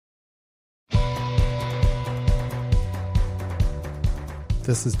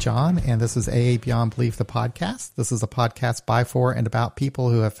This is John, and this is AA Beyond Belief, the podcast. This is a podcast by, for, and about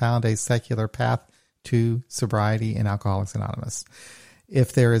people who have found a secular path to sobriety in Alcoholics Anonymous.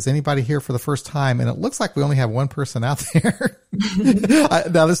 If there is anybody here for the first time, and it looks like we only have one person out there.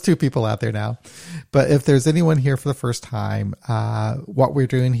 Now, there's two people out there now. But if there's anyone here for the first time, what we're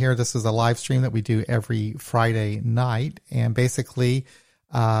doing here, this is a live stream that we do every Friday night. And basically,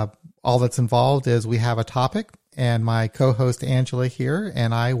 all that's involved is we have a topic, and my co-host Angela here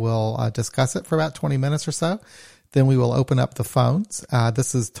and I will discuss it for about 20 minutes or so. Then we will open up the phones.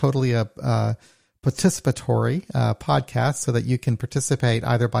 This is totally a participatory podcast, so that you can participate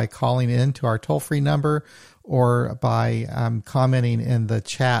either by calling in to our toll-free number or by commenting in the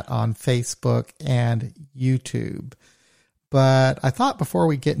chat on Facebook and YouTube. But I thought before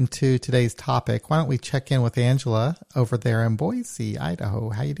we get into today's topic, why don't we check in with Angela over there in Boise, Idaho.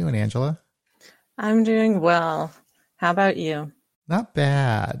 How you doing, Angela? I'm doing well. How about you? Not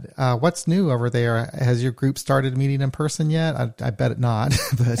bad. What's new over there? Has your group started meeting in person yet? I bet it not.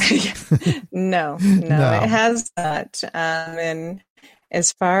 But No, it has not. And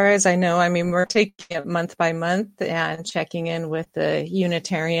as far as I know, I mean, we're taking it month by month and checking in with the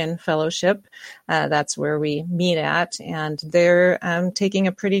Unitarian Fellowship. That's where we meet at, and they're taking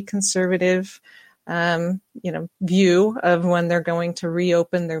a pretty conservative, view of when they're going to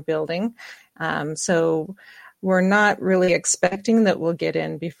reopen their building. So we're not really expecting that we'll get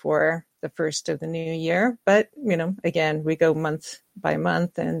in before the first of the new year, but, again, we go month by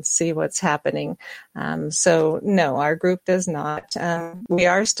month and see what's happening. So no, our group does not. We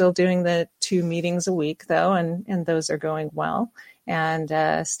are still doing the 2 meetings a week though, and those are going well,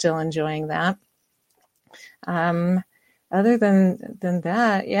 and still enjoying that. Other than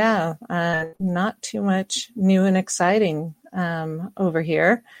that, not too much new and exciting over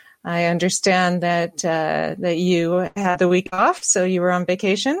here. I understand that you had the week off, so you were on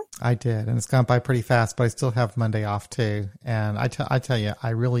vacation. I did, and it's gone by pretty fast, but I still have Monday off too. And I tell you,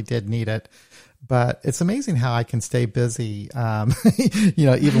 I really did need it. But it's amazing how I can stay busy,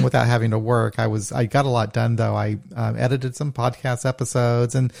 even without having to work. I got a lot done though. I edited some podcast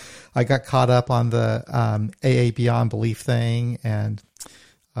episodes, and I got caught up on the AA Beyond Belief thing. And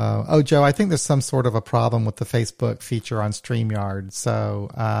Joe, I think there's some sort of a problem with the Facebook feature on StreamYard. So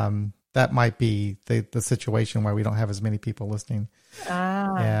that might be the situation where we don't have as many people listening.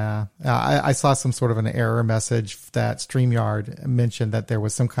 Yeah. I saw some sort of an error message that StreamYard mentioned that there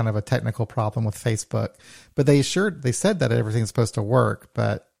was some kind of a technical problem with Facebook. But they said that everything's supposed to work,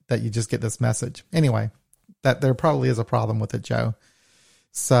 but that you just get this message. Anyway, that there probably is a problem with it, Joe.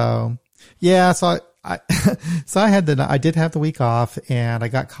 So, yeah, I did have the week off, and I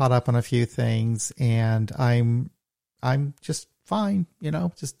got caught up on a few things, and I'm just fine,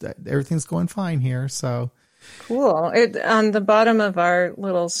 just everything's going fine here. So cool. On the bottom of our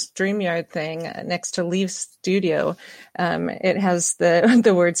little StreamYard thing next to Leave Studio, it has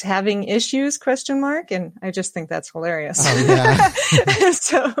the words "having issues?" ? And I just think that's hilarious. Oh, yeah.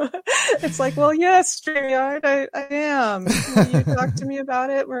 So it's like, well, yes, StreamYard, I am. You talk to me about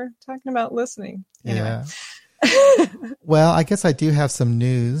it. We're talking about listening. Anyway. Yeah. Well, I guess I do have some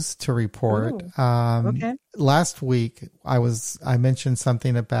news to report. Ooh, okay. Last week I mentioned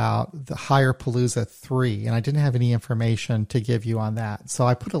something about the Higher Palooza 3, and I didn't have any information to give you on that. So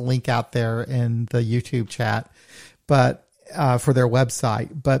I put a link out there in the YouTube chat, but for their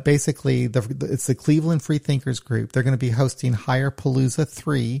website. But basically, it's the Cleveland Freethinkers group. They're going to be hosting Higher Palooza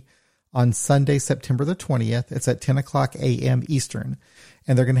 3 on Sunday, September the 20th. It's at 10 o'clock a.m. Eastern.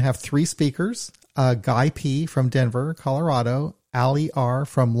 And they're going to have 3 speakers. Guy P. from Denver, Colorado, Ali R.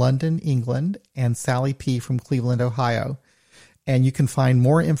 from London, England, and Sally P. from Cleveland, Ohio. And you can find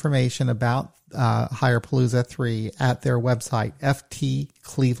more information about Higher Palooza 3 at their website,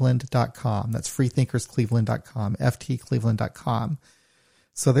 ftcleveland.com. That's freethinkerscleveland.com, ftcleveland.com.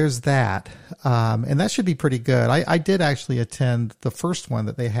 So there's that. And that should be pretty good. I did actually attend the first one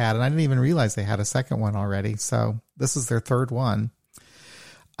that they had, and I didn't even realize they had a second one already. So this is their third one.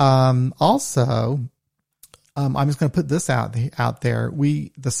 Also, I'm just going to put this out there.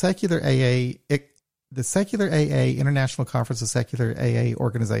 The Secular AA International Conference of Secular AA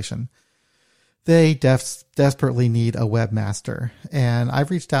Organization, they desperately need a webmaster. And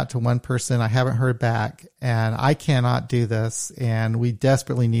I've reached out to one person. I haven't heard back, and I cannot do this. And we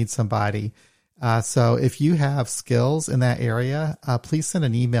desperately need somebody. So if you have skills in that area, please send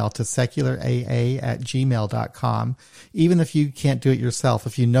an email to seculara@gmail.com. Even if you can't do it yourself,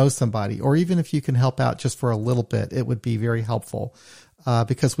 if you know somebody, or even if you can help out just for a little bit, it would be very helpful,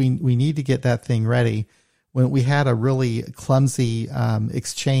 because we need to get that thing ready. When we had a really clumsy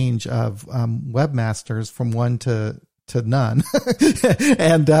exchange of webmasters from one to to none.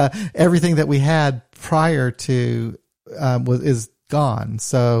 And, everything that we had prior to, is gone.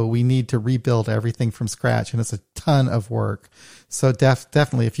 So we need to rebuild everything from scratch. And it's a ton of work. So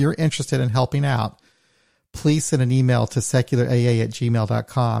definitely, if you're interested in helping out, please send an email to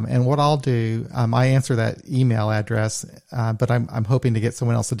seculara@gmail.com. And what I'll do, I answer that email address, but I'm hoping to get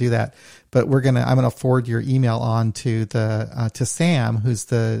someone else to do that. But I'm going to forward your email on to to Sam, who's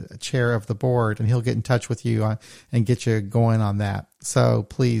the chair of the board, and he'll get in touch with you and get you going on that. So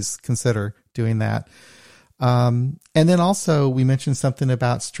please consider doing that. And then also we mentioned something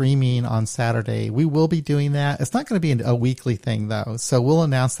about streaming on Saturday. We will be doing that. It's not going to be a weekly thing though. So we'll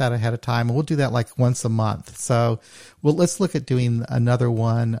announce that ahead of time, and we'll do that like once a month. So let's look at doing another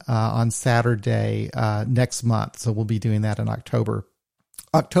one, on Saturday, next month. So we'll be doing that in October.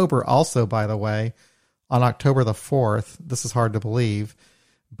 October also, by the way, on October the 4th, this is hard to believe,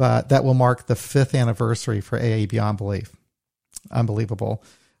 but that will mark the 5th anniversary for AA Beyond Belief. Unbelievable.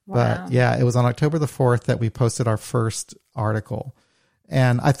 Wow. But yeah, it was on October the 4th that we posted our first article.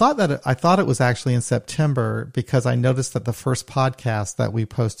 And I thought it was actually in September, because I noticed that the first podcast that we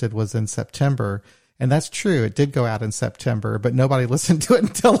posted was in September. And that's true. It did go out in September, but nobody listened to it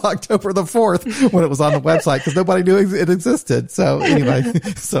until October the 4th when it was on the website, because nobody knew it existed. So anyway,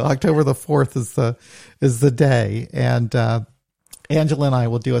 so October the 4th is the day. And, Angela and I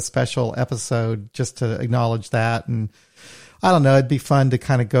will do a special episode just to acknowledge that. And I don't know, it'd be fun to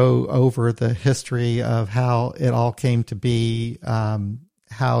kind of go over the history of how it all came to be,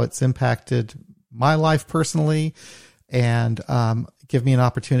 how it's impacted my life personally, and give me an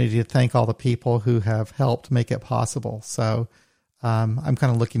opportunity to thank all the people who have helped make it possible. So I'm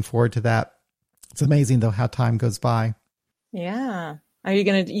kind of looking forward to that. It's amazing, though, how time goes by. Yeah. Are you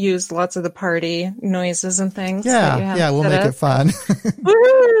going to use lots of the party noises and things? Yeah, we'll make it fun.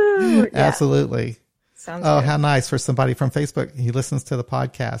 Woo! Yeah. Absolutely. Sounds good. How nice for somebody from Facebook. He listens to the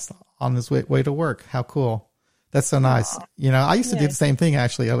podcast on his way to work. How cool. That's so nice. Aww. You know, I used to do the same thing,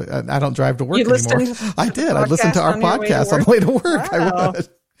 actually. I don't drive to work You anymore. I did. I listened to our podcast on the way to work. Wow. I would.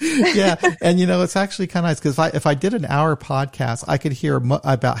 Yeah. And you know, it's actually kind of nice, because if I did an hour podcast, I could hear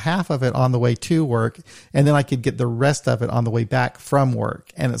about half of it on the way to work, and then I could get the rest of it on the way back from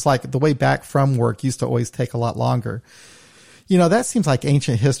work. And it's like the way back from work used to always take a lot longer. You know, that seems like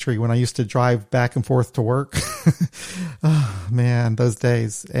ancient history when I used to drive back and forth to work. Oh man, those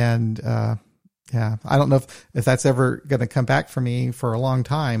days. And, yeah, I don't know if that's ever going to come back for me for a long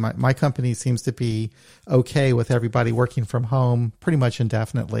time. My company seems to be okay with everybody working from home pretty much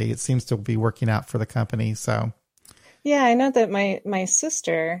indefinitely. It seems to be working out for the company. So, yeah, I know that my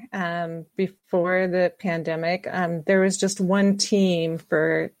sister, before the pandemic, there was just one team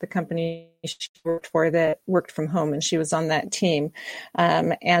for the company she worked for that worked from home, and she was on that team.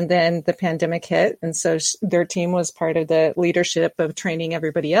 And then the pandemic hit, and so their team was part of the leadership of training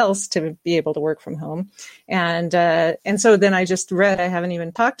everybody else to be able to work from home. And so then I just read, I haven't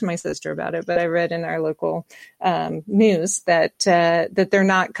even talked to my sister about it, but I read in our local news that they're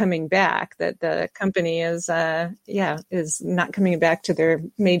not coming back, that the company is not coming back to their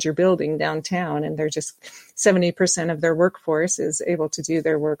major building downtown, and they're just 70% of their workforce is able to do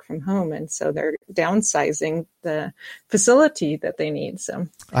their work from home. And so they're downsizing the facility that they need. So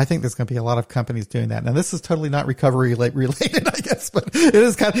I think there's going to be a lot of companies doing that. Now, this is totally not recovery related, I guess, but it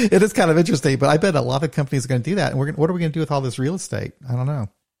is kind of interesting. But I bet a lot of companies are going to do that. And what are we going to do with all this real estate? I don't know.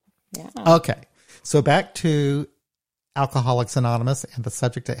 Yeah. Okay. So back to Alcoholics Anonymous and the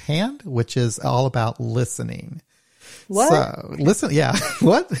subject at hand, which is all about listening. What? So listen. Yeah.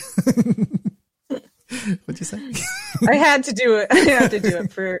 What? What'd you say? I had to do it. I had to do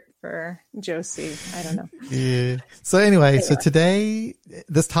it for Josie. I don't know. Yeah. So anyway, so today,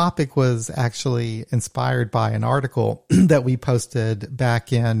 this topic was actually inspired by an article that we posted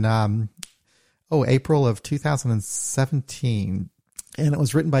back in, April of 2017. And it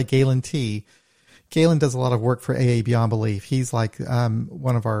was written by Galen T. Galen does a lot of work for AA Beyond Belief. He's like,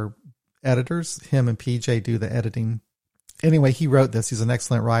 one of our editors. Him and PJ do the editing. Anyway, he wrote this. He's an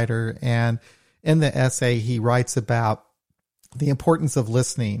excellent writer. And in the essay, he writes about the importance of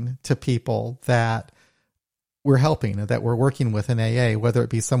listening to people that we're helping, that we're working with in AA, whether it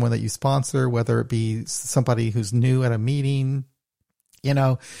be someone that you sponsor, whether it be somebody who's new at a meeting, you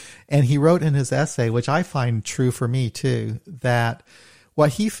know. And he wrote in his essay, which I find true for me too, that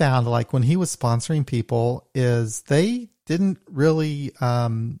what he found, like when he was sponsoring people, is they didn't really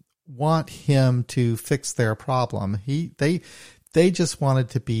want him to fix their problem. They just wanted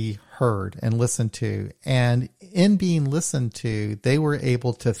to be heard and listened to. And in being listened to, they were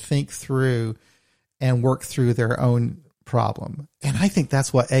able to think through and work through their own problem. And I think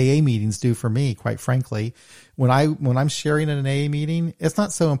that's what AA meetings do for me, quite frankly. When I'm sharing in an AA meeting, it's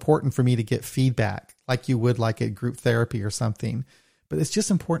not so important for me to get feedback like you would like at group therapy or something, but it's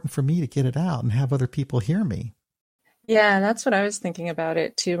just important for me to get it out and have other people hear me. Yeah, that's what I was thinking about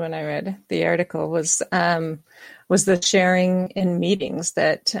it too when I read the article was the sharing in meetings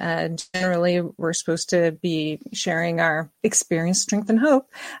that generally we're supposed to be sharing our experience, strength, and hope,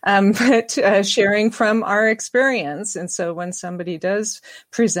 but sharing from our experience. And so when somebody does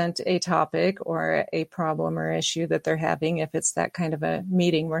present a topic or a problem or issue that they're having, if it's that kind of a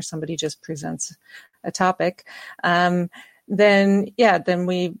meeting where somebody just presents a topic, then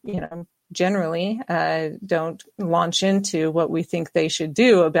we, generally don't launch into what we think they should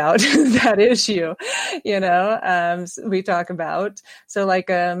do about that issue. We talk about, so like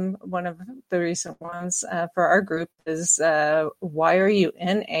one of the recent ones for our group is why are you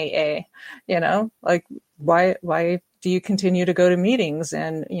in AA? Like why do you continue to go to meetings,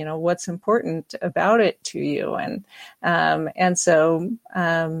 and what's important about it to you? And so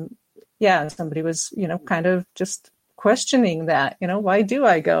somebody was kind of just questioning that, why do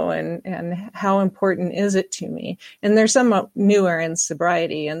I go, and how important is it to me? And they're somewhat newer in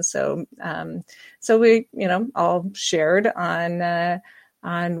sobriety. And so we, all shared on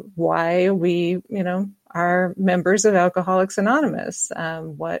why we, are members of Alcoholics Anonymous,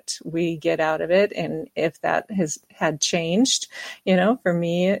 what we get out of it. And if that has had changed, for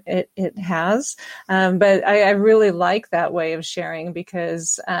me, it has. But I really like that way of sharing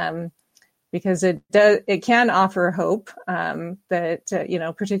because it can offer hope,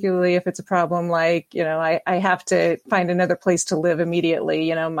 that, particularly if it's a problem like, I have to find another place to live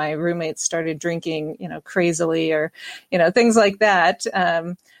immediately. My roommates started drinking, crazily, or, things like that,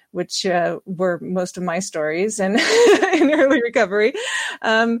 which were most of my stories and in early recovery.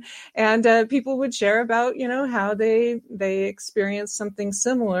 And people would share about, how they experienced something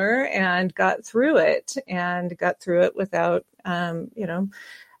similar and got through it without,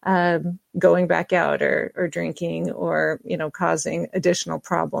 going back out or drinking or, causing additional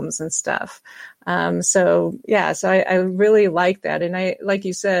problems and stuff. So I really like that. And I, like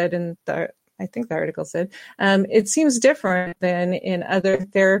you said, and I think the article said, it seems different than in other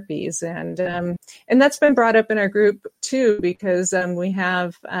therapies. And that's been brought up in our group too, because we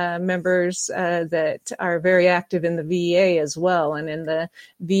have members that are very active in the VA as well. And in the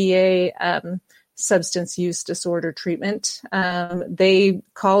VA, substance use disorder treatment, they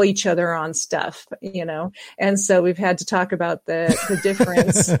call each other on stuff, and so we've had to talk about the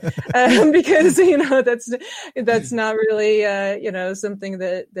difference, because that's not really something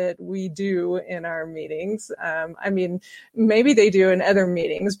that we do in our meetings. I mean, maybe they do in other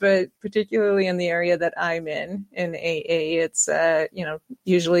meetings, but particularly in the area that I'm in AA, it's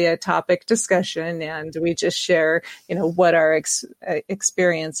usually a topic discussion, and we just share what our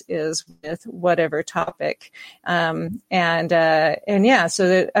experience is with whatever topic. So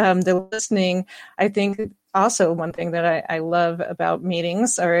that the listening, I think also one thing that I love about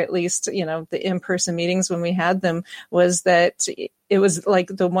meetings, or at least, the in-person meetings when we had them, was that it was like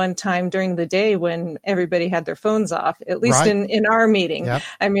the one time during the day when everybody had their phones off, at least right. in our meeting. Yep.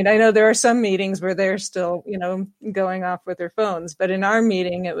 I mean, I know there are some meetings where they're still, going off with their phones, but in our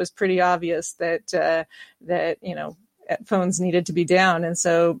meeting, it was pretty obvious that phones needed to be down. And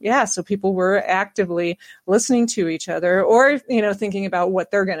so people were actively listening to each other, or, thinking about what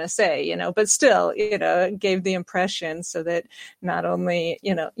they're going to say, but still, gave the impression so that not only,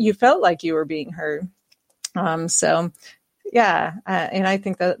 you felt like you were being heard. And I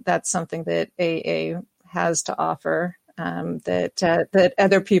think that that's something that AA has to offer, that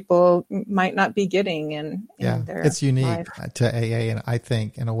other people might not be getting in their it's unique life. To AA, and I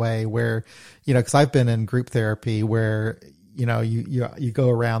think in a way where, because I've been in group therapy where, you go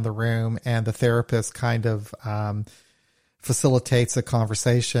around the room and the therapist kind of facilitates a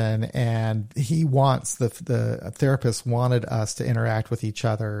conversation, and he wants the therapist wanted us to interact with each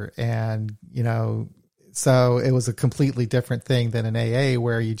other, and so it was a completely different thing than in AA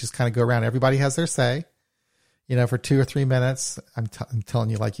where you just kind of go around, everybody has their say. For 2 or 3 minutes. I'm telling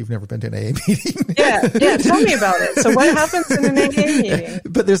you, like you've never been to an AA meeting. Yeah. Tell me about it. So what happens in an AA meeting?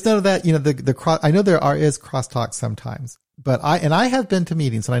 But there's none of that. I know there is crosstalk sometimes, but I have been to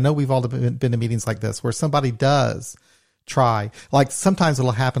meetings, and I know we've all been to meetings like this where somebody does try. Like sometimes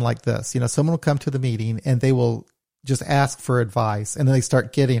it'll happen like this. Someone will come to the meeting and they will just ask for advice, and then they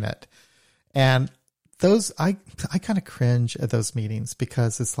start getting it, and those, I kind of cringe at those meetings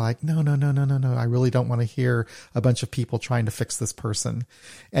because it's like, no. I really don't want to hear a bunch of people trying to fix this person.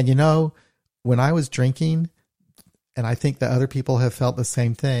 And when I was drinking, And I think that other people have felt the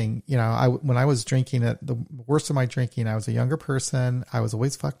same thing. You know, when I was drinking at the worst of my drinking, I was a younger person. I was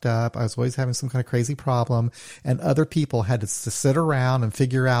always fucked up. I was always having some kind of crazy problem, and other people had to sit around and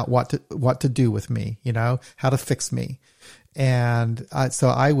figure out what to do with me, you know, how to fix me. And so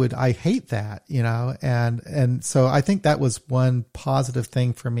I hate that, you know, and so I think that was one positive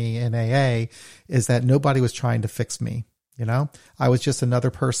thing for me in AA, is that nobody was trying to fix me. You know, I was just another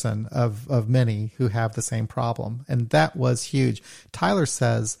person of many who have the same problem. And that was huge. Tyler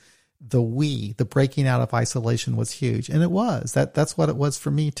says the breaking out of isolation was huge. And it was. That's what it was for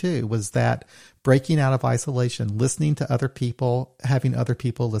me too, was that breaking out of isolation, listening to other people, having other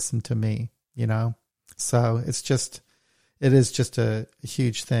people listen to me, you know? So it is just a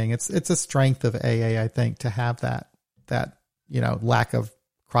huge thing. It's a strength of AA, I think, to have that, you know, lack of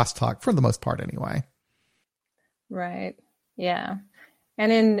crosstalk for the most part anyway. Right. Yeah.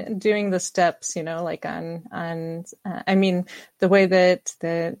 And in doing the steps, you know, like I mean, the way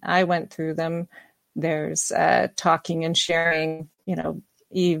that I went through them, there's talking and sharing, you know,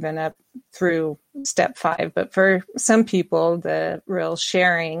 even up through step 5. But for some people, the real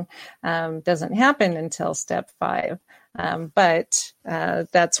sharing doesn't happen until step 5. But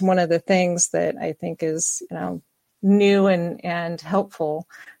that's one of the things that I think is, you know, new and helpful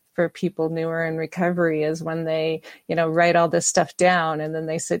for people newer in recovery, is when they, you know, write all this stuff down and then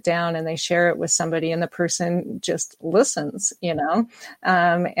they sit down and they share it with somebody and the person just listens, you know.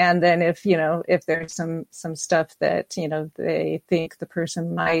 And then if there's some stuff that, you know, they think the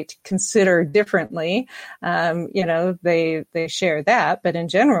person might consider differently, you know, they share that. But in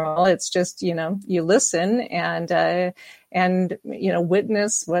general, it's just, you know, you listen and, you know,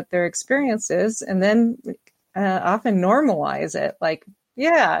 witness what their experience is, and then often normalize it. Like,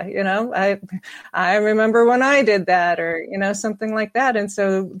 yeah, you know, I remember when I did that, or, you know, something like that. And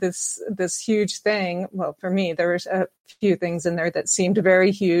so this huge thing, well, for me, there was a few things in there that seemed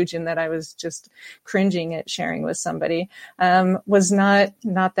very huge and that I was just cringing at sharing with somebody, was not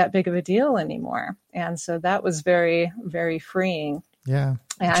that big of a deal anymore. And so that was very, very freeing. Yeah.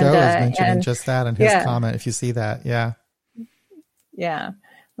 And, Joe is mentioning just that in his comment, if you see that. Yeah. Yeah.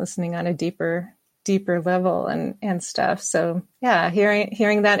 Listening on a deeper level and stuff. So yeah,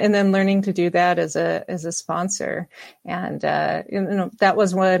 hearing that, and then learning to do that as a sponsor. And, you know, that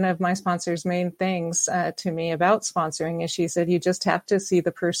was one of my sponsor's main things, to me about sponsoring, is she said, you just have to see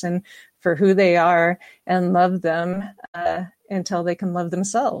the person for who they are and love them, until they can love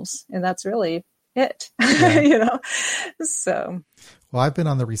themselves. And that's really it, yeah. You know? So. Well, I've been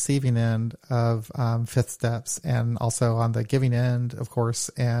on the receiving end of, 5th steps, and also on the giving end, of course.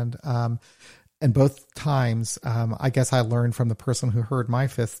 And both times, I guess I learned from the person who heard my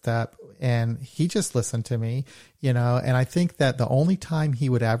 5th step, and he just listened to me, you know, and I think that the only time he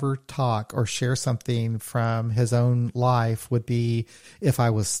would ever talk or share something from his own life would be if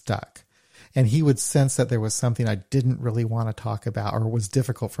I was stuck. And he would sense that there was something I didn't really want to talk about or was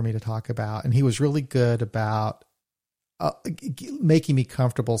difficult for me to talk about. And he was really good about making me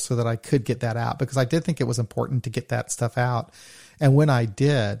comfortable so that I could get that out, because I did think it was important to get that stuff out. And when I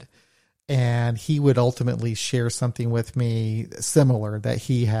did, and he would ultimately share something with me similar that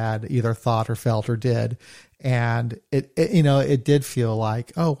he had either thought or felt or did. And it you know, it did feel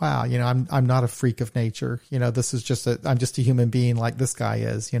like, oh, wow, you know, I'm not a freak of nature. You know, this is I'm just a human being like this guy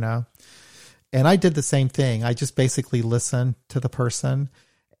is, you know. And I did the same thing. I just basically listened to the person,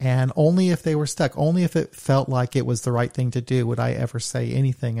 and only if they were stuck, only if it felt like it was the right thing to do, would I ever say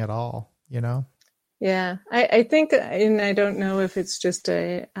anything at all, you know? Yeah, I think, and I don't know if it's just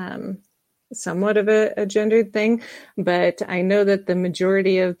somewhat of a gendered thing, but I know that the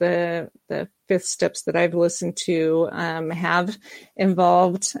majority of the 5th steps that I've listened to have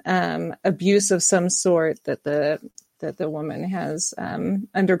involved abuse of some sort that the woman has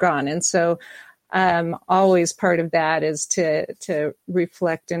undergone. And so always part of that is to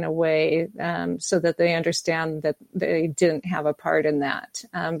reflect in a way so that they understand that they didn't have a part in that.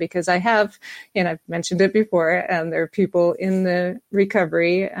 Because I have, and I've mentioned it before, there are people in the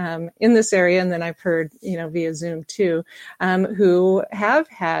recovery in this area, and then I've heard, you know, via Zoom too, who have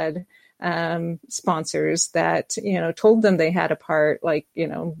had sponsors that, you know, told them they had a part. Like, you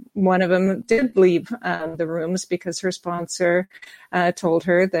know, one of them did leave the rooms because her sponsor told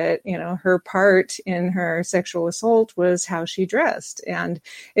her that, you know, her part in her sexual assault was how she dressed. And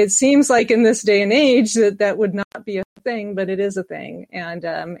it seems like in this day and age that would not be a thing, but it is a thing.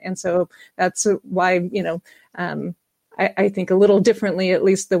 And so that's why, you know, I think a little differently, at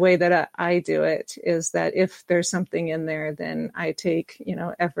least the way that I do it, is that if there's something in there, then I take, you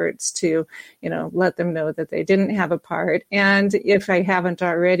know, efforts to, you know, let them know that they didn't have a part. And if I haven't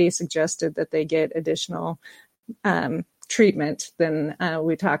already, suggested that they get additional treatment, then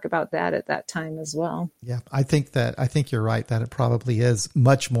we talk about that at that time as well. Yeah, I think you're right that it probably is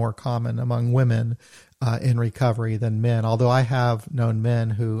much more common among women in recovery than men. Although I have known men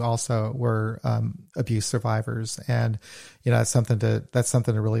who also were abuse survivors, and that's something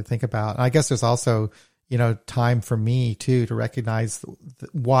to really think about. And I guess there's also time for me too to recognize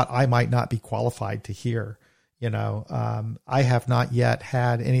what I might not be qualified to hear. I have not yet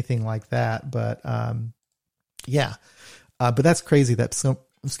had anything like that, but yeah. But that's crazy that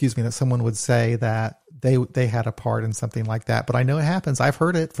someone would say that they had a part in something like that. But I know it happens. I've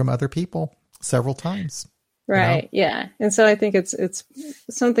heard it from other people several times. Right. Yeah. And so I think it's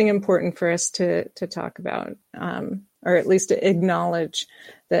something important for us to talk about, or at least to acknowledge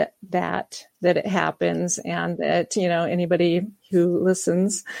that it happens, and that, anybody who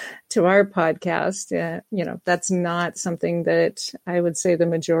listens to our podcast, that's not something that I would say the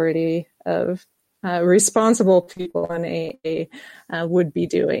majority of responsible people in AA would be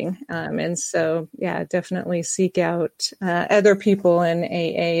doing. And so, yeah, definitely seek out other people in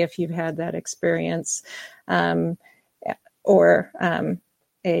AA if you've had that experience, or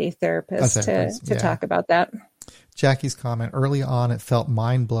a therapist to talk about that. Jackie's comment, early on, it felt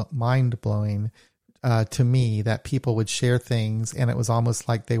mind-blowing to me that people would share things and it was almost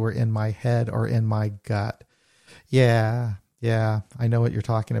like they were in my head or in my gut. Yeah, I know what you're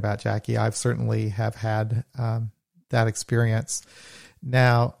talking about, Jackie. I've certainly have had that experience.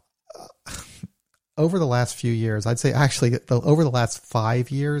 Now, over the last few years, I'd say actually over the last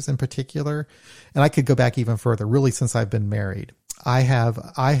 5 years in particular, and I could go back even further, really since I've been married, I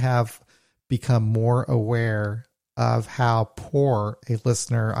have become more aware of how poor a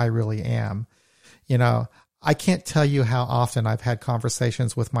listener I really am. I can't tell you how often I've had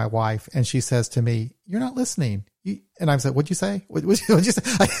conversations with my wife and she says to me, "You're not listening." And I'm like, "What'd you say? What'd you say?"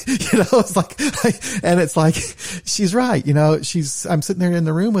 It's like, she's right. I'm sitting there in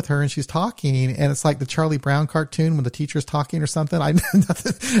the room with her and she's talking, and it's like the Charlie Brown cartoon when the teacher's talking or something. I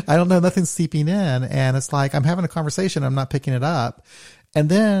don't know, nothing's seeping in. And it's like, I'm having a conversation, I'm not picking it up. And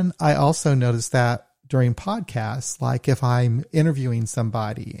then I also noticed that during podcasts, like if I'm interviewing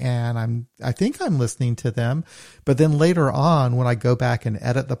somebody and I think I'm listening to them, but then later on when I go back and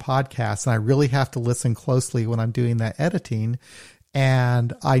edit the podcast, and I really have to listen closely when I'm doing that editing,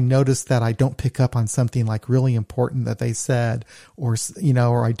 and I notice that I don't pick up on something like really important that they said, or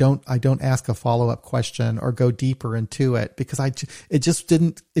I don't ask a follow-up question or go deeper into it because it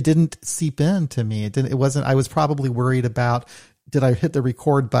didn't seep into me. I was probably worried about, did I hit the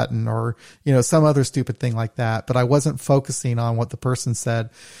record button or, some other stupid thing like that, but I wasn't focusing on what the person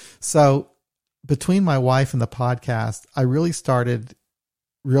said. So between my wife and the podcast, I really started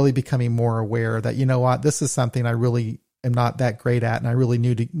becoming more aware that, this is something I really am not that great at and I really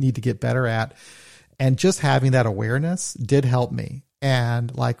need to get better at. And just having that awareness did help me.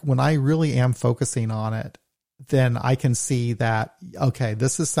 And like when I really am focusing on it, then I can see that, okay,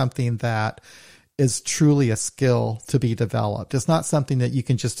 this is something that is truly a skill to be developed. It's not something that you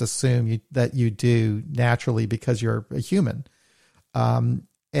can just assume that you do naturally because you're a human. And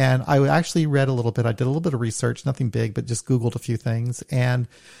I actually read a little bit. I did a little bit of research, nothing big, but just Googled a few things. And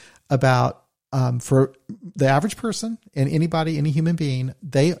about for the average person and any human being,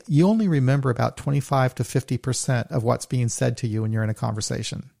 you only remember about 25 to 50% of what's being said to you when you're in a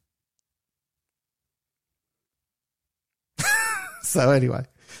conversation. So anyway.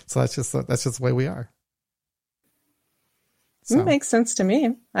 So that's just the way we are. So, it makes sense to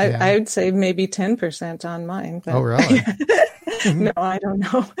me. I would say maybe 10% on mine. But, oh, really? No, I don't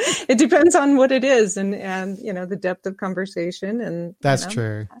know. It depends on what it is and the depth of conversation and That's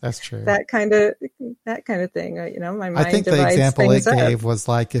true. That kind of thing. My mind I think the example it gave up. was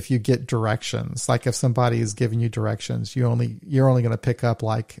like if you get directions, like if somebody is giving you directions, you're only going to pick up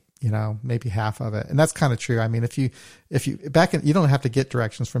like maybe half of it. And that's kind of true. I mean, if you you don't have to get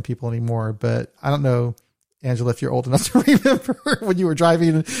directions from people anymore, but I don't know, Angela, if you're old enough to remember when you were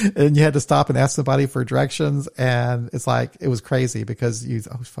driving and you had to stop and ask somebody for directions, and it's like, it was crazy because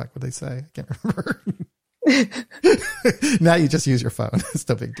what they say? I can't remember. Now you just use your phone. It's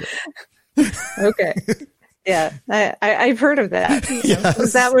no big deal. Okay. Yeah, I've heard of that. Yes.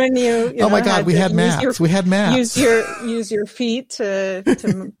 Was that when you oh my God, we had maps. We had maps. Use your feet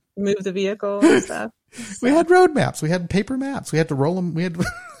to move the vehicle and stuff. We had road maps. We had paper maps. We had to roll them.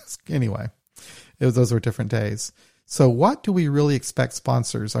 Anyway, those were different days. So what do we really expect?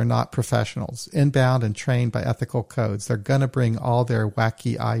 Sponsors are not professionals, inbound and trained by ethical codes. They're going to bring all their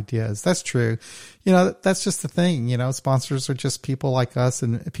wacky ideas. That's true. That's just the thing. Sponsors are just people like us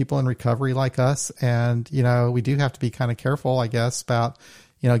and people in recovery like us. And, we do have to be kind of careful, I guess, about,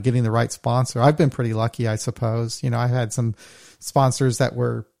 getting the right sponsor. I've been pretty lucky, I suppose. I had some sponsors that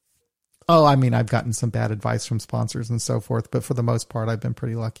were, I've gotten some bad advice from sponsors and so forth, but for the most part, I've been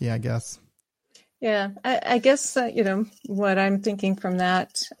pretty lucky, I guess. Yeah, I guess, what I'm thinking from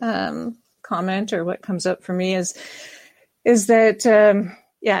that comment, or what comes up for me is that,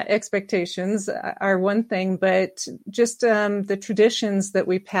 expectations are one thing, but just the traditions that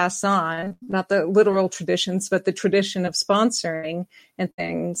we pass on, not the literal traditions, but the tradition of sponsoring and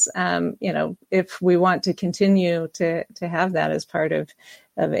things, if we want to continue to have that as part of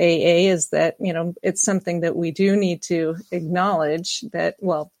AA, is that, it's something that we do need to acknowledge that,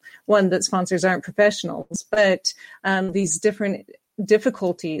 well, one, that sponsors aren't professionals, but these different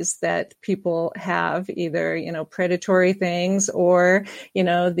difficulties that people have, either, predatory things, or,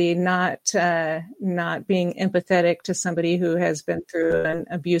 the not being empathetic to somebody who has been through an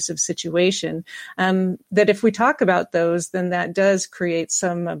abusive situation, that if we talk about those, then that does create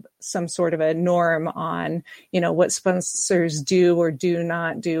some sort of a norm on, what sponsors do or do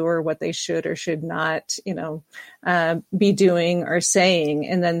not do, or what they should or should not, be doing or saying.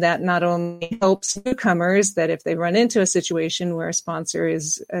 And then that not only helps newcomers, that if they run into a situation where a sponsor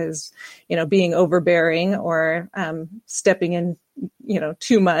is being overbearing or stepping in,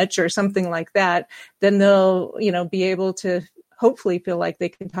 too much or something like that, then they'll, be able to hopefully feel like they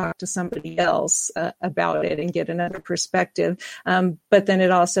can talk to somebody else about it and get another perspective. But then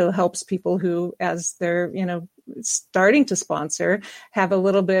it also helps people who, as they're, starting to sponsor, have a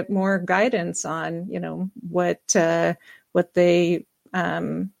little bit more guidance on, what they,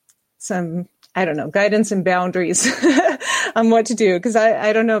 guidance and boundaries on what to do. Cause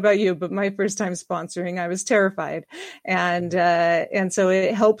I don't know about you, but my first time sponsoring, I was terrified. And so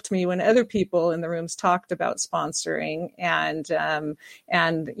it helped me when other people in the rooms talked about sponsoring and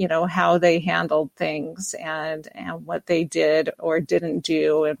how they handled things and what they did or didn't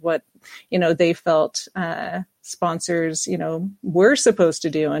do, and what, they felt, sponsors, were supposed to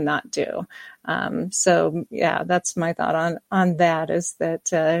do and not do. So yeah, that's my thought on that, is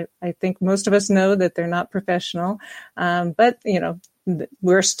that, I think most of us know that they're not professional. But,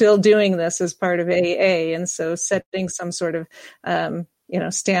 we're still doing this as part of AA. And so setting some sort of,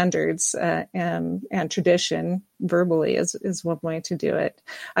 standards, and tradition verbally is one way to do it.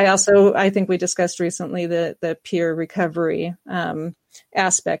 I think we discussed recently the peer recovery,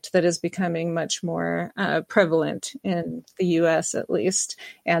 aspect that is becoming much more prevalent in the U.S. at least,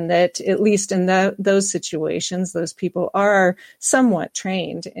 and that at least in those situations, those people are somewhat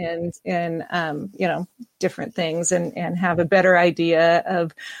trained in different things and have a better idea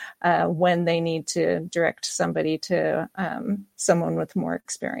of when they need to direct somebody to someone with more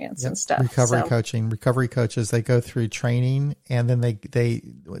experience and stuff. Recovery coaches, they go through training, and then they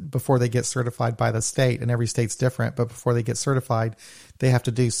before they get certified by the state, and every state's different, but before they get certified, they have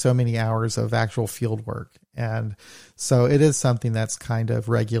to do so many hours of actual field work. And so it is something that's kind of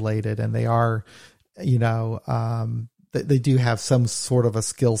regulated, and they are, they do have some sort of a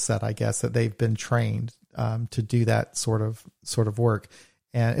skill set, I guess, that they've been trained to do that sort of work.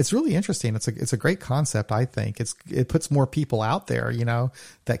 And it's really interesting. It's a great concept. I think it puts more people out there,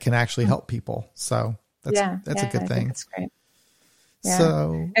 that can actually help people. So that's a good thing. That's great. Yeah.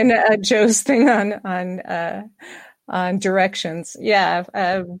 So, and Joe's thing on directions. Yeah.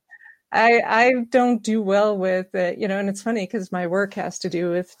 I don't do well with and it's funny because my work has to do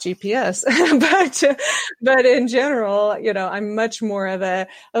with GPS, but in general, I'm much more of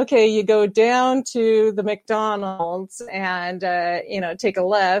okay, you go down to the McDonald's and, take a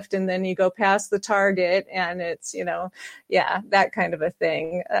left, and then you go past the Target, and it's, that kind of a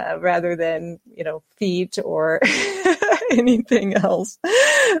thing, rather than, feet or anything else.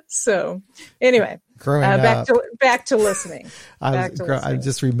 So anyway. Growing up, back to listening. I'm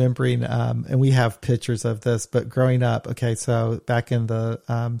just remembering, and we have pictures of this, but growing up, okay, so back in the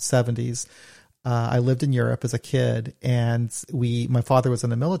 70s, I lived in Europe as a kid, and my father was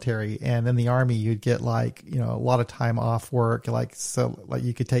in the military, and in the Army, you'd get a lot of time off work,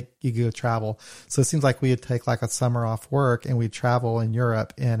 you could go travel. So it seems like we would take a summer off work, and we'd travel in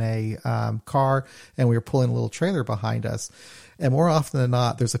Europe in a car, and we were pulling a little trailer behind us. And more often than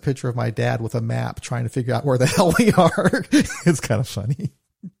not, there's a picture of my dad with a map trying to figure out where the hell we are. It's kind of funny.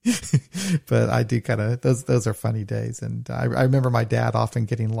 But I do those are funny days. And I remember my dad often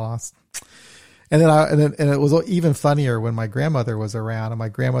getting lost. And then it was even funnier when my grandmother was around, and my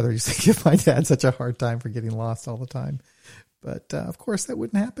grandmother used to give my dad such a hard time for getting lost all the time. But of course that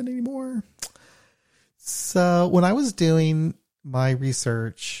wouldn't happen anymore. So when I was doing my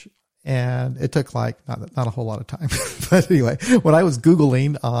research, and it took not a whole lot of time, but anyway, when I was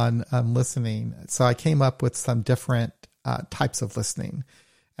Googling on listening, so I came up with some different types of listening.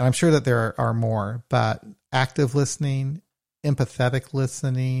 And I'm sure that there are more, but active listening, empathetic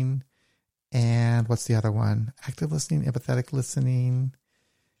listening, and what's the other one? Active listening, empathetic listening.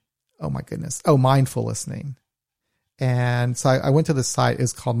 Oh my goodness. Oh, mindful listening. And so I went to the site.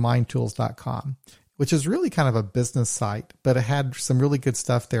 It's called mindtools.com, which is really kind of a business site, but it had some really good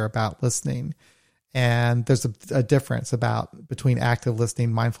stuff there about listening. And there's a difference between active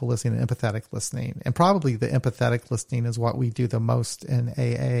listening, mindful listening, and empathetic listening. And probably the empathetic listening is what we do the most in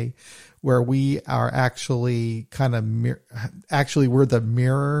AA, where we are actually kind of, we're the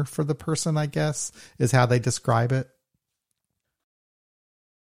mirror for the person, I guess, is how they describe it.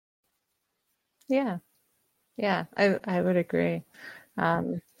 Yeah. Yeah, I would agree.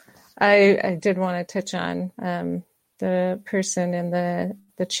 I did want to touch on the person in the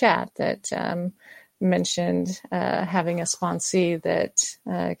chat that mentioned having a sponsee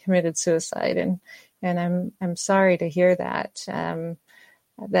that committed suicide, and I'm sorry to hear that.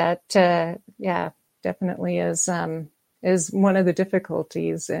 Yeah, definitely is one of the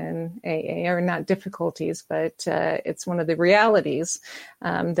difficulties in AA, or not difficulties, but it's one of the realities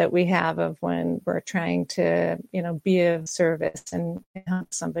that we have of when we're trying to, be of service and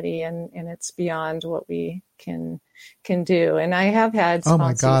help somebody, and it's beyond what we can do. And I have had oh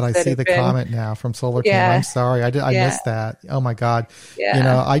my God, I see the comment now from Solar King. I'm sorry, I missed that. Oh my God,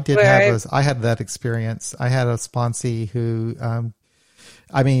 I had that experience. I had a sponsee who.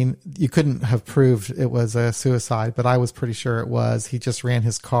 You couldn't have proved it was a suicide, but I was pretty sure it was. He just ran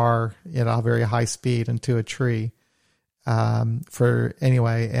his car at a very high speed into a tree. And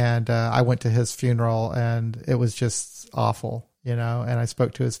I went to his funeral, and it was just awful, and I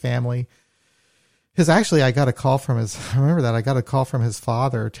spoke to his family. I got a call from I remember that I got a call from his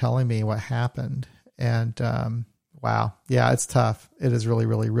father telling me what happened. And, wow. Yeah, it's tough. It is really,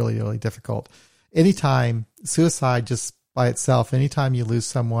 really, really, really difficult. Anytime suicide just by itself, anytime you lose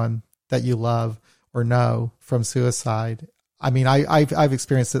someone that you love or know from suicide, I've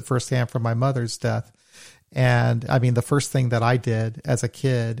experienced it firsthand from my mother's death. And the first thing that I did as a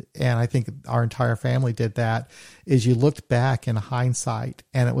kid, and I think our entire family did that, is you looked back in hindsight,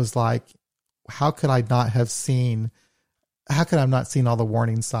 and it was like, how could I not have seen all the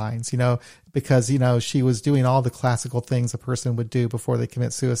warning signs, because, she was doing all the classical things a person would do before they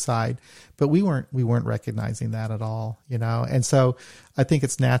commit suicide, but we weren't recognizing that at all, And so I think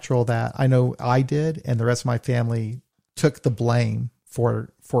it's natural that I know I did, and the rest of my family took the blame for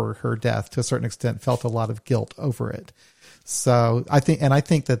her death to a certain extent, felt a lot of guilt over it. So I think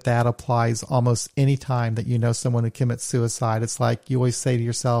that applies almost any time that someone who commits suicide. It's like you always say to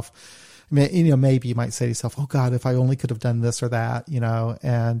yourself, maybe you might say to yourself, oh God, if I only could have done this or that,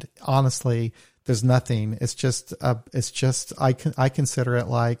 and honestly, there's nothing. It's just I consider it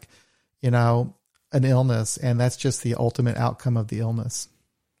like, an illness, and that's just the ultimate outcome of the illness,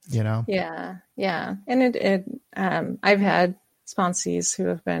 Yeah. Yeah. And I've had sponsees who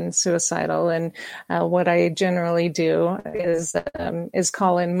have been suicidal, and what I generally do is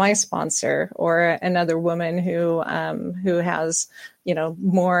call in my sponsor or another woman who has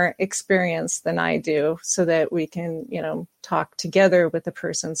more experience than I do, so that we can talk together with the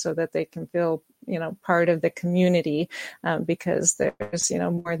person so that they can feel part of the community, because there's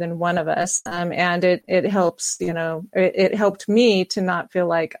more than one of us, and it helps. It helped me to not feel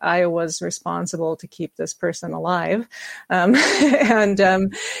like I was responsible to keep this person alive, and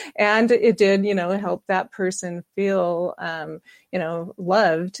it did help that person feel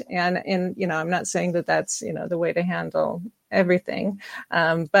loved, and I'm not saying that that's the way to handle everything.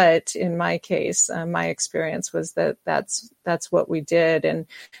 But in my case, my experience was that that's what we did. And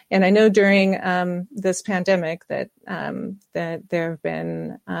I know during this pandemic that there have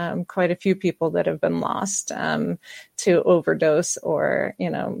been quite a few people that have been lost to overdose or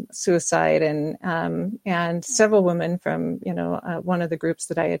suicide, and several women from one of the groups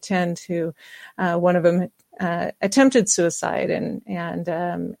that I attend who one of them attempted suicide and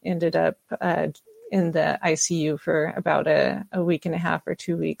ended up in the ICU for about a week and a half or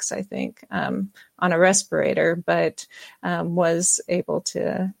 2 weeks, I think, on a respirator, but was able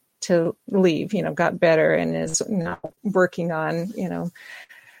to leave, got better, and is now working on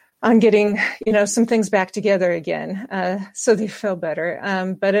getting, some things back together again, so they feel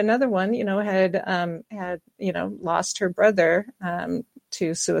better. But another one, had lost her brother,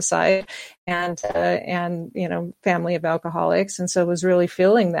 to suicide, and family of alcoholics. And so was really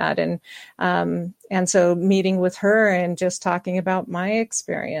feeling that. And so meeting with her and just talking about my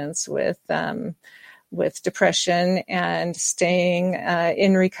experience with with depression and staying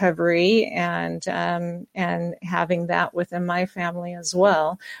in recovery, and having that within my family as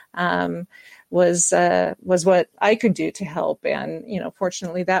well, was what I could do to help. And,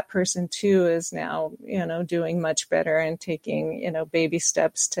 fortunately that person too is now, doing much better and taking, baby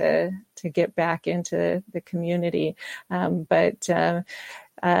steps to get back into the community. But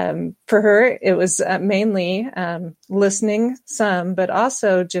for her, it was mainly listening some, but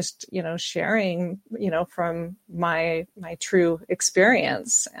also just, sharing, from my true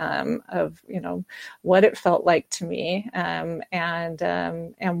experience of, what it felt like to me, and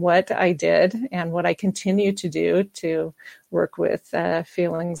what I did and what I continue to do to work with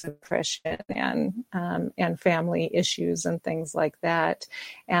feelings of depression and family issues and things like that.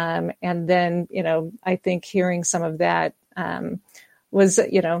 And then, I think hearing some of that was,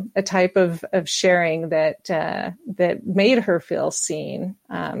 a type of sharing that made her feel seen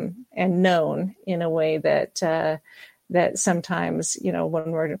and known in a way that sometimes,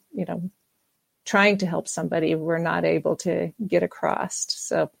 when we're, trying to help somebody, we're not able to get across.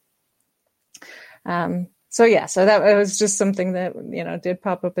 So that was just something that, did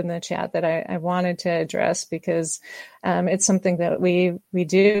pop up in the chat that I wanted to address, because it's something that we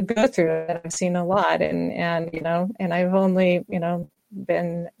do go through, that I've seen a lot, and I've only,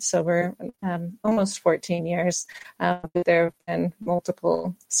 been sober almost 14 years. But there have been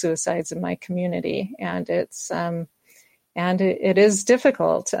multiple suicides in my community, and it is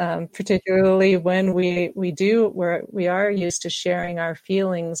difficult, particularly when we are used to sharing our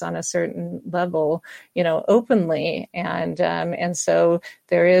feelings on a certain level, openly. And so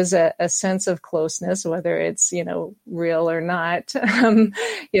there is a sense of closeness, whether it's, real or not,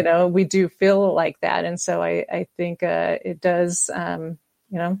 we do feel like that. And so I think, it does,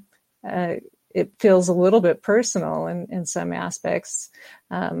 it feels a little bit personal in some aspects,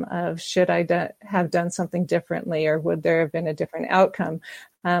 of should I have done something differently, or would there have been a different outcome?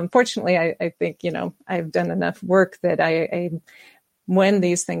 Fortunately, I think, I've done enough work that I when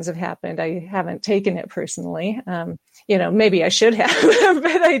these things have happened, I haven't taken it personally. Maybe I should have,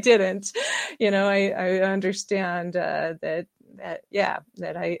 but I didn't. I understand that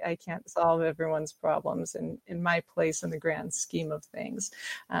I can't solve everyone's problems in my place in the grand scheme of things.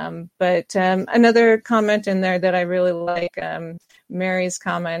 But another comment in there that I really like, Mary's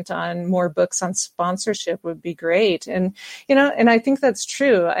comment on more books on sponsorship would be great. And I think that's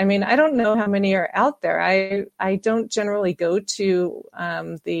true. I mean, I don't know how many are out there. I don't generally go to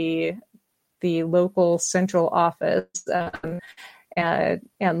the local central office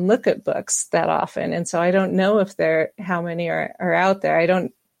and look at books that often. And so I don't know how many are out there. I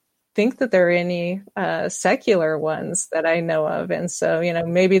don't think that there are any secular ones that I know of. And so,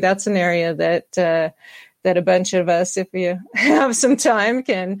 maybe that's an area that a bunch of us, if you have some time,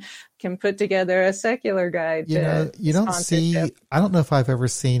 can put together a secular guide. You don't see, I don't know if I've ever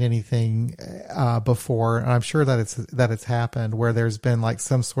seen anything before, and I'm sure that it's happened, where there's been like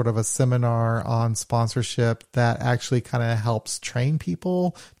some sort of a seminar on sponsorship that actually kind of helps train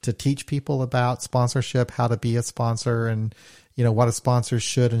people to teach people about sponsorship, how to be a sponsor, and what a sponsor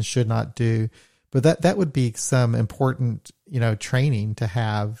should and should not do. But that would be some important, training to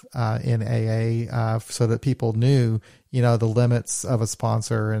have in AA, so that people knew, the limits of a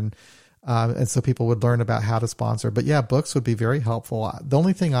sponsor, and so people would learn about how to sponsor. But yeah, books would be very helpful. The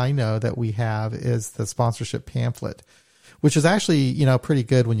only thing I know that we have is the sponsorship pamphlet, which is actually, pretty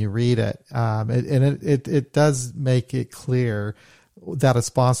good when you read it. It does make it clear that a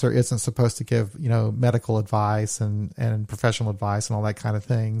sponsor isn't supposed to give, medical advice and professional advice and all that kind of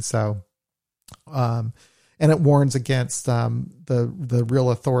thing. So, and it warns against the real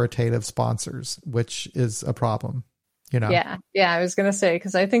authoritative sponsors, which is a problem. Yeah, I was going to say,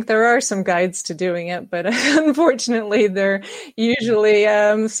 because I think there are some guides to doing it, but unfortunately, they're usually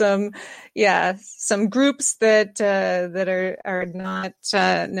some groups that are not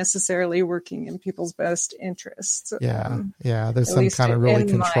necessarily working in people's best interests. There's some kind of really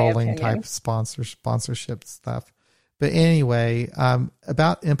controlling type sponsorship stuff. But anyway,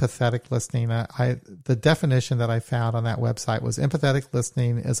 about empathetic listening, the definition that I found on that website was empathetic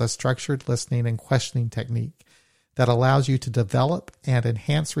listening is a structured listening and questioning technique that allows you to develop and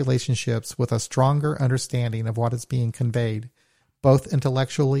enhance relationships with a stronger understanding of what is being conveyed, both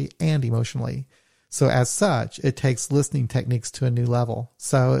intellectually and emotionally. So as such, it takes listening techniques to a new level.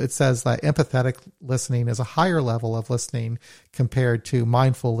 So it says that empathetic listening is a higher level of listening compared to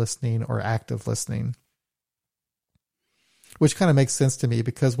mindful listening or active listening. Which kind of makes sense to me,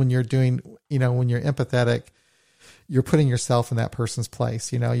 because when you're doing, when you're empathetic, you're putting yourself in that person's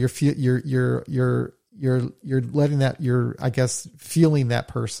place. You're you're letting that, you're, I guess, feeling that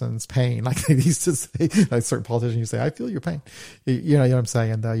person's pain. Like they used to say, like certain politicians used to say, I feel your pain. You know what I'm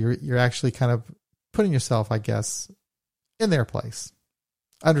saying? Though you're actually kind of putting yourself, I guess, in their place,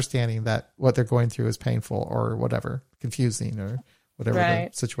 understanding that what they're going through is painful or whatever, confusing or whatever the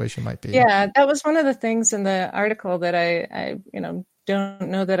situation might be. Yeah, that was one of the things in the article that I don't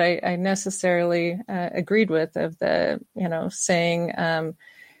know that I necessarily agreed with, of the, saying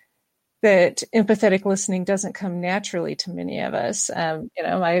that empathetic listening doesn't come naturally to many of us. I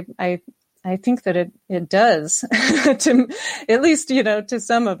think that it does to at least, to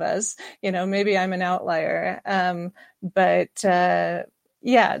some of us, maybe I'm an outlier. But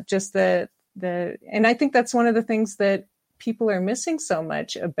just and I think that's one of the things that people are missing so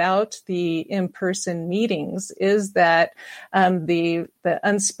much about the in-person meetings, is that the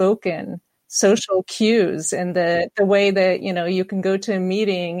unspoken social cues and the way that, you can go to a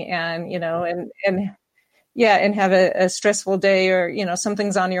meeting and, and have a stressful day, or,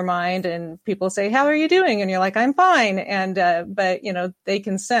 something's on your mind and people say, how are you doing? And you're like, I'm fine. And, but, they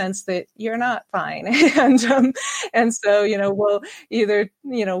can sense that you're not fine. And so, we'll either,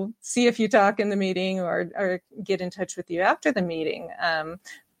 see if you talk in the meeting or get in touch with you after the meeting.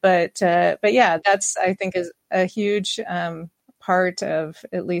 But yeah, that's, I think, is a huge, part of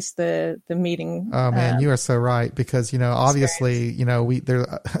at least the meeting. Oh man, you are so right, because obviously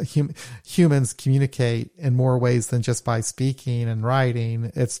humans communicate in more ways than just by speaking and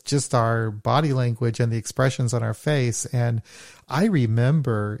writing. It's just our body language and the expressions on our face. And I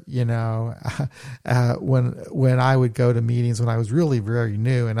remember when I would go to meetings when I was really very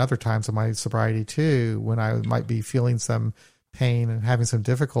new, and other times of my sobriety too, when I might be feeling some pain and having some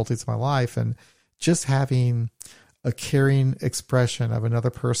difficulties in my life, and just having a caring expression of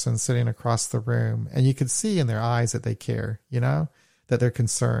another person sitting across the room. And you could see in their eyes that they care, that they're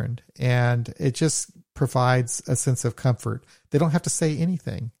concerned. And it just provides a sense of comfort. They don't have to say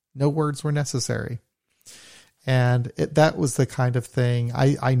anything. No words were necessary. And that was the kind of thing,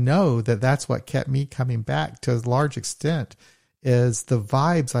 I know that's what kept me coming back to a large extent, is the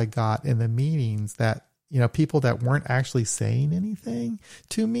vibes I got in the meetings, that people that weren't actually saying anything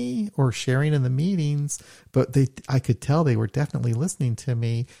to me or sharing in the meetings, but I could tell they were definitely listening to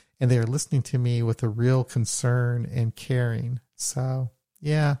me, and they were listening to me with a real concern and caring. So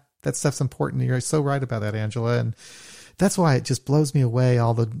yeah, that stuff's important. You're so right about that, Angela. And that's why it just blows me away,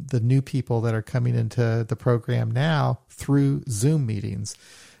 all the new people that are coming into the program now through Zoom meetings,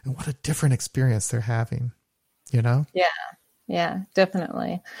 and what a different experience they're having, Yeah,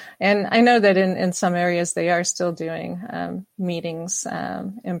 definitely. And I know that in some areas they are still doing meetings,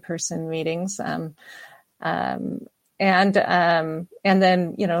 in-person meetings. And then,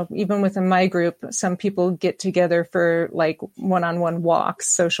 even within my group, some people get together for like one-on-one walks,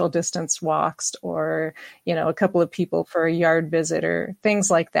 social distance walks, or, a couple of people for a yard visit or things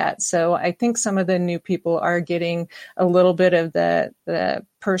like that. So I think some of the new people are getting a little bit of the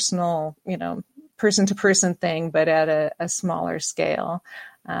personal, person-to-person thing, but at a smaller scale,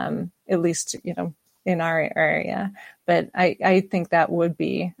 at least, in our area. But I think that would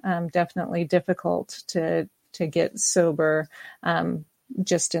be definitely difficult to get sober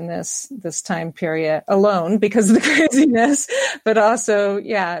just in this time period alone, because of the craziness. But also,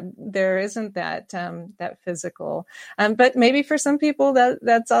 yeah, there isn't that physical. But maybe for some people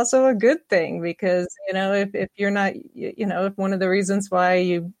that's also a good thing, because if you're not, if one of the reasons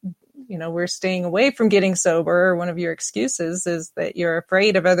why we're staying away from getting sober, or one of your excuses is that you're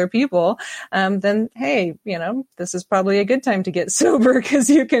afraid of other people, then, hey, this is probably a good time to get sober, because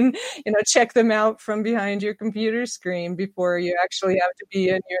you can, check them out from behind your computer screen before you actually have to be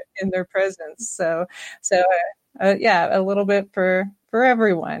in their presence. So yeah, a little bit for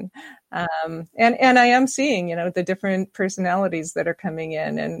everyone. And I am seeing, the different personalities that are coming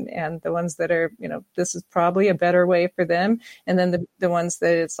in, and the ones that are, this is probably a better way for them. And then the ones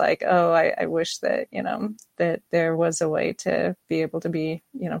that it's like, oh, I wish that, that there was a way to be able to be,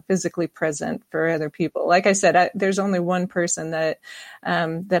 physically present for other people. Like I said, there's only one person that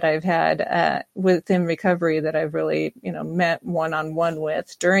I've had within recovery that I've really, met one-on-one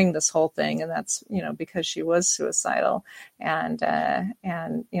with during this whole thing. And that's, because she was suicidal, and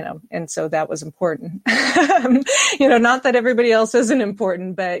so that was important. Not that everybody else isn't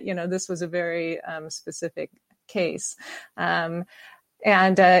important, but, this was a very specific case.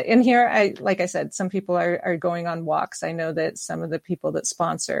 And in here, like I said, some people are going on walks. I know that some of the people that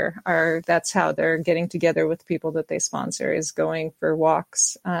sponsor that's how they're getting together with people that they sponsor, is going for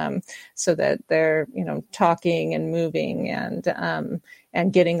walks, so that they're, talking and moving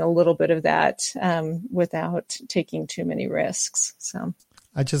and getting a little bit of that, without taking too many risks. So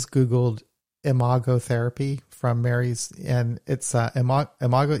I just Googled Imago therapy from Mary's, and it's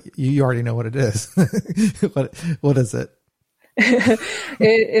Imago. You already know what it is. What is it?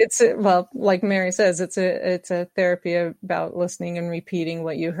 It's well, like Mary says, it's a therapy about listening and repeating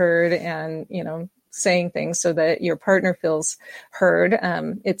what you heard, and saying things so that your partner feels heard.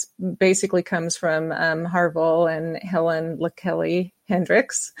 It's basically comes from Harville and Helen LaKelly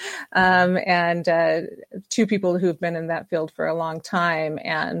Hendricks, and two people who've been in that field for a long time.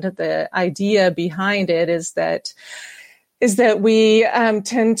 And the idea behind it is that we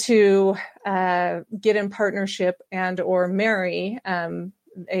tend to get in partnership and or marry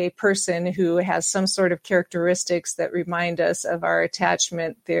a person who has some sort of characteristics that remind us of our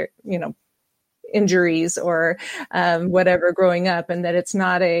attachment, injuries or whatever growing up, and that it's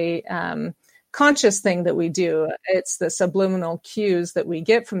not a conscious thing that we do. It's the subliminal cues that we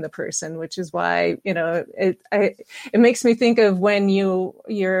get from the person, which is why it makes me think of when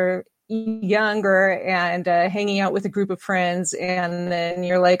you're younger and hanging out with a group of friends, and then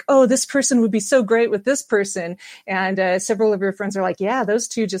you're like, oh, this person would be so great with this person, and several of your friends are like, yeah, those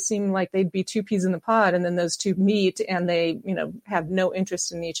two just seem like they'd be two peas in the pod, and then those two meet and they have no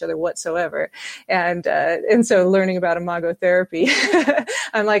interest in each other whatsoever, and so learning about imago therapy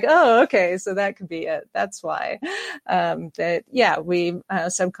I'm like, oh, okay, so that could be it. That's why we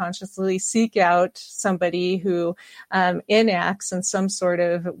subconsciously seek out somebody who enacts in some sort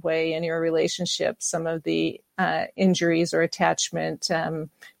of way in your relationship some of the injuries or attachment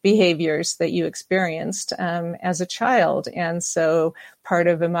behaviors that you experienced as a child. And so part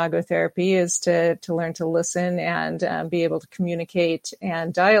of imago therapy is to learn to listen and be able to communicate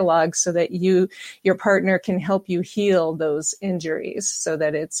and dialogue so that your partner can help you heal those injuries, so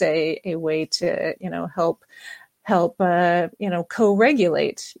that it's a way to help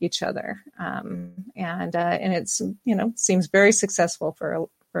co-regulate each other, and it's seems very successful for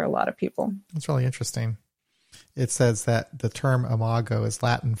a lot of people. It's really interesting. It says that the term imago is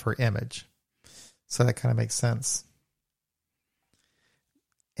Latin for image, so that kind of makes sense.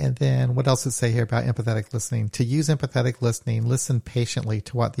 And then what else does it say here about empathetic listening? To use empathetic listening, listen patiently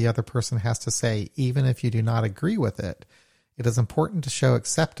to what the other person has to say, even if you do not agree with it. It is important to show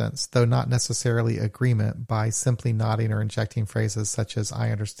acceptance, though not necessarily agreement, by simply nodding or injecting phrases such as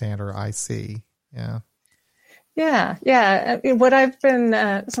I understand or I see. Yeah. What I've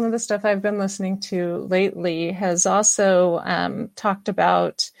been, some of the stuff I've been listening to lately has also talked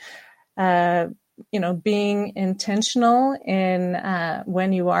about, being intentional in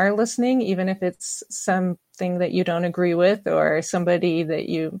when you are listening, even if it's something that you don't agree with or somebody that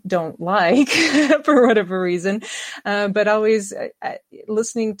you don't like for whatever reason, but always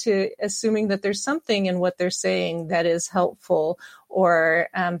listening to, assuming that there's something in what they're saying that is helpful or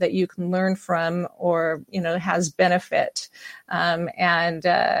that you can learn from, or has benefit,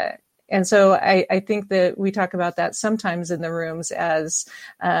 and so I think that we talk about that sometimes in the rooms as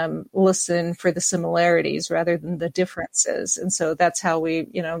listen for the similarities rather than the differences. And so that's how we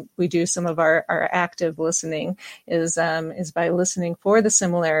do some of our active listening is by listening for the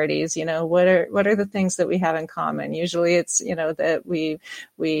similarities. What are the things that we have in common? Usually it's, that we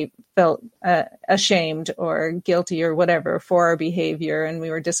felt ashamed or guilty or whatever for our behavior, and we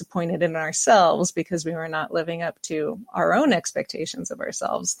were disappointed in ourselves because we were not living up to our own expectations of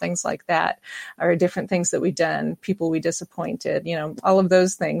ourselves. Things like that are different things that we've done, people we disappointed, all of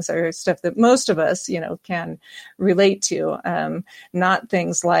those things are stuff that most of us, can relate to. Not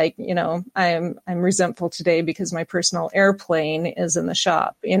things like, I'm resentful today because my personal airplane is in the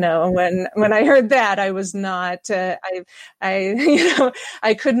shop. When I heard that, I was not,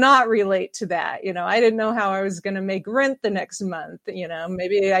 I could not relate to that. I didn't know how I was going to make rent the next month.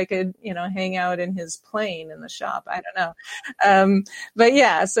 Maybe I could, hang out in his plane in the shop. I don't know. But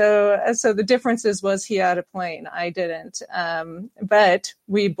yeah, so the difference was he had a plane. I didn't. But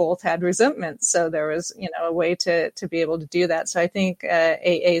we both had resentment. So there was, a way to be able to do that. So I think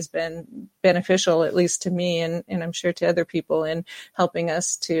AA has been beneficial, at least to me, and I'm sure to other people, in helping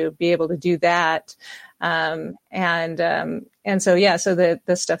us to be able to do that. So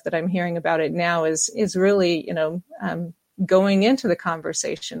the stuff that I'm hearing about it now is really, going into the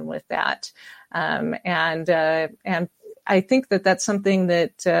conversation with that. And I think that that's something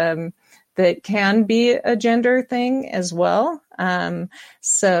that can be a gender thing as well. Oftentimes,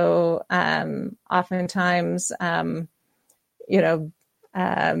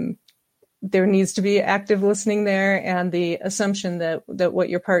 there needs to be active listening there, and the assumption that what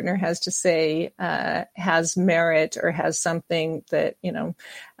your partner has to say has merit or has something that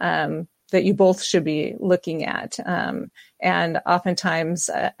that you both should be looking at. And oftentimes,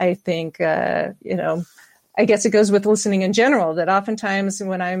 I think I guess it goes with listening in general, that oftentimes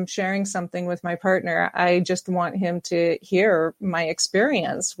when I'm sharing something with my partner, I just want him to hear my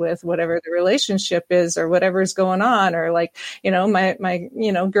experience with whatever the relationship is or whatever's going on. Or like, my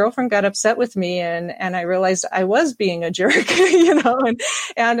girlfriend got upset with me and I realized I was being a jerk,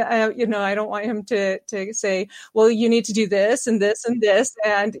 and I don't want him to say, well, you need to do this and this and this.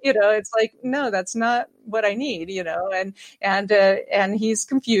 And, it's like, no, that's not what I need, and he's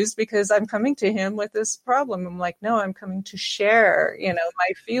confused because I'm coming to him with this problem. I'm like, no, I'm coming to share,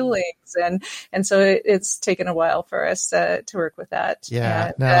 my feelings. And so it's taken a while for us to work with that. Yeah.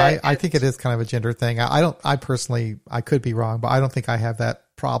 And, no, I think it is kind of a gender thing. I personally, I could be wrong, but I don't think I have that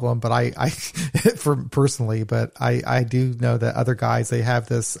problem, but I do know that other guys, they have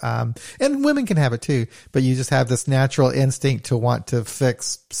this, and women can have it too, but you just have this natural instinct to want to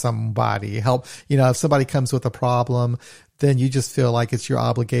fix somebody, help, if somebody comes with a problem, then you just feel like it's your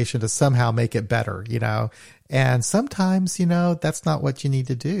obligation to somehow make it better, and sometimes, that's not what you need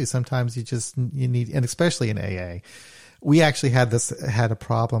to do. Sometimes you need, and especially in AA, we actually had a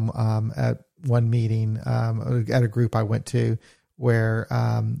problem, at one meeting, at a group I went to, where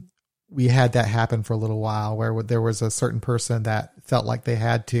we had that happen for a little while, where there was a certain person that felt like they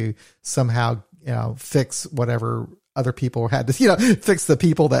had to somehow, fix whatever other people had to, fix the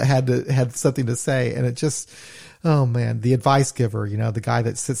people that had something to say. And it just, oh man, the advice giver, the guy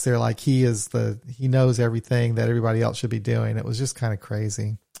that sits there like he knows everything that everybody else should be doing. It was just kind of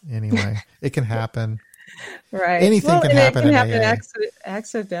crazy. Anyway, it can happen. Right. Anything can happen in AA.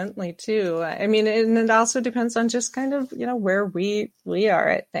 Accidentally too. I mean, and it also depends on just kind of, where we are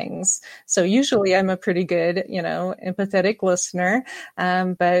at things. So usually I'm a pretty good, empathetic listener.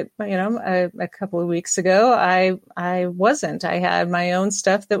 But a couple of weeks ago, I wasn't. I had my own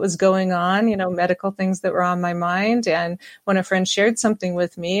stuff that was going on, medical things that were on my mind. And when a friend shared something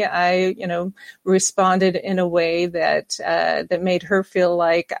with me, I, responded in a way that made her feel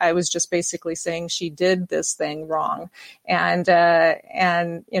like I was just basically saying she did this thing wrong, and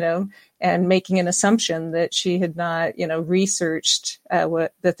making an assumption that she had not, researched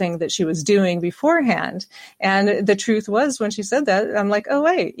what the thing that she was doing beforehand. And the truth was, when she said that, I'm like, oh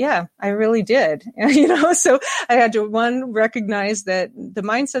wait, yeah, I really did. So I had to recognize that the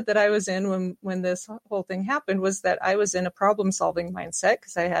mindset that I was in when this whole thing happened was that I was in a problem-solving mindset,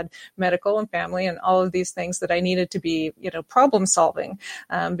 because I had medical and family and all of these things that I needed to be, problem-solving,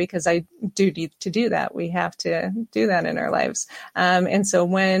 because I do need to do that. We have to do that in our lives. And so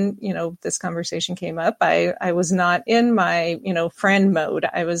when, this conversation came up, I was not in my, friend mode.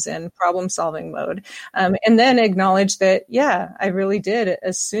 I was in problem solving mode. And then acknowledged that, yeah, I really did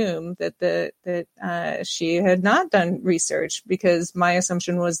assume that she had not done research, because my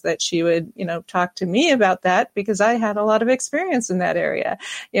assumption was that she would, talk to me about that because I had a lot of experience in that area,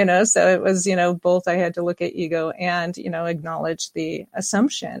 so it was, both I had to look at ego and, acknowledge the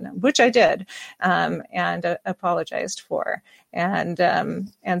assumption, which I did, and apologized for. And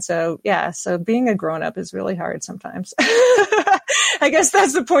so, yeah, so being a grown up is really hard sometimes. I guess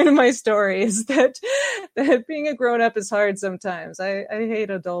that's the point of my story, is that being a grown up is hard sometimes. I hate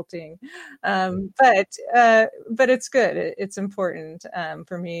adulting. But it's good. It's important,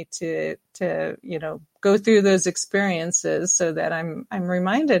 for me to, go through those experiences so that I'm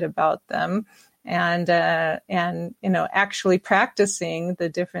reminded about them. And actually practicing the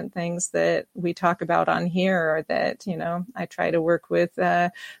different things that we talk about on here, or that, I try to work with,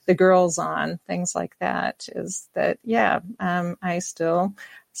 the girls on, things like that, is that, yeah, I still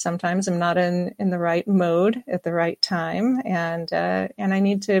sometimes I'm not in the right mode at the right time. And I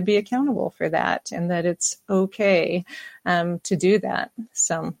need to be accountable for that, and that it's okay, to do that.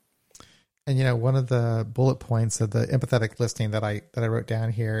 So. And, one of the bullet points of the empathetic listening that I wrote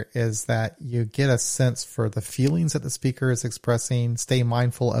down here is that you get a sense for the feelings that the speaker is expressing, stay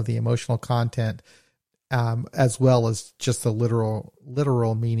mindful of the emotional content, as well as just the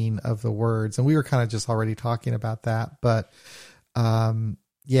literal meaning of the words. And we were kind of just already talking about that, but,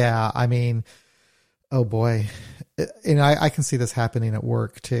 yeah, I mean, oh boy, I can see this happening at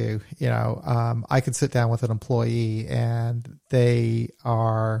work too. I can sit down with an employee and they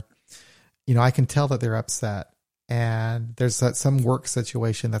are, I can tell that they're upset, and there's some work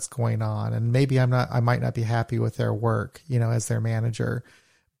situation that's going on, and maybe I might not be happy with their work, as their manager,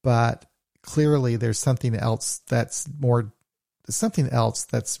 but clearly there's something else that's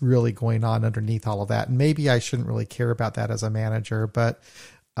really going on underneath all of that. And maybe I shouldn't really care about that as a manager, but,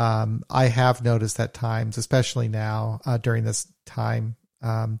 I have noticed at times, especially now, during this time,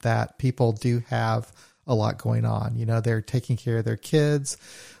 that people do have a lot going on. They're taking care of their kids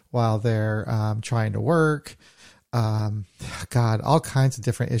while they're trying to work. God, all kinds of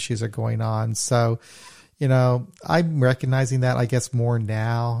different issues are going on. So, I'm recognizing that, I guess, more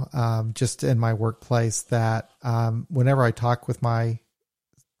now, just in my workplace, that whenever I talk with my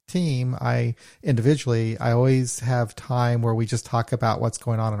team, I always have time where we just talk about what's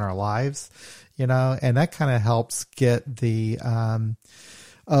going on in our lives, and that kind of helps get the,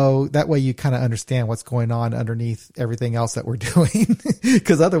 that way you kind of understand what's going on underneath everything else that we're doing.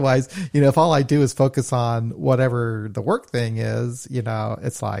 Because otherwise, if all I do is focus on whatever the work thing is,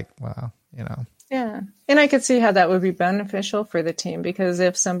 it's like, well, Yeah. And I could see how that would be beneficial for the team, because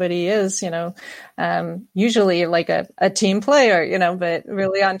if somebody is, usually like a team player, but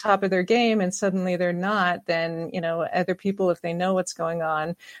really on top of their game, and suddenly they're not, then, other people, if they know what's going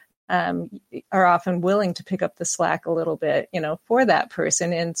on, are often willing to pick up the slack a little bit, for that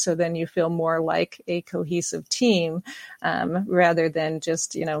person. And so then you feel more like a cohesive team, rather than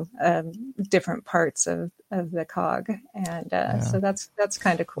just, different parts of the cog. And so that's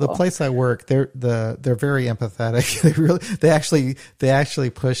kind of cool. The place I work, they're very empathetic. They actually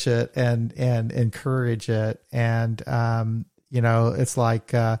push it and encourage it. And, it's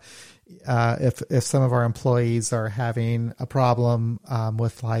like, if some of our employees are having a problem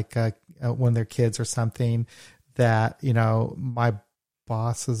with like one of their kids or something, that my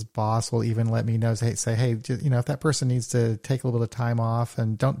boss's boss will even let me know, say, hey, if that person needs to take a little bit of time off,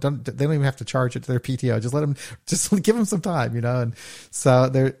 and they don't even have to charge it to their PTO, just give them some time, and so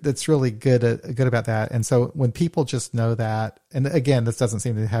that's really good about that. And so when people just know that, and again, this doesn't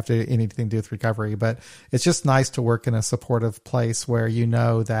seem to have anything to do with recovery, but it's just nice to work in a supportive place where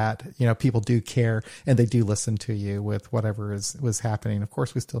that people do care and they do listen to you with whatever was happening. Of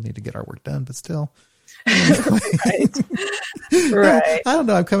course, we still need to get our work done, but still. Right. Right. I don't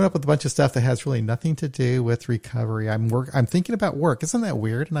know. I'm coming up with a bunch of stuff that has really nothing to do with recovery. I'm thinking about work. Isn't that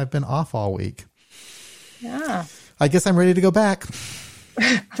weird? And I've been off all week. Yeah. I guess I'm ready to go back.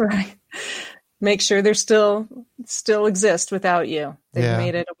 Right. Make sure they're still exist without you. They've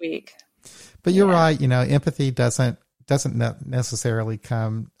made it a week. But you're right. Empathy doesn't necessarily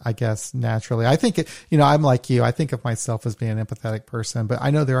come, I guess, naturally. I think I'm like you. I think of myself as being an empathetic person, but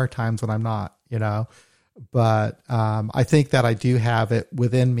I know there are times when I'm not, but I think that I do have it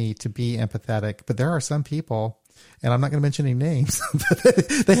within me to be empathetic. But there are some people, and I'm not going to mention any names, but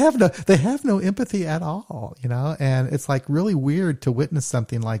they have no empathy at all, and it's like really weird to witness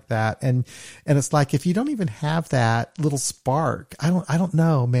something like that. And it's like, if you don't even have that little spark, I don't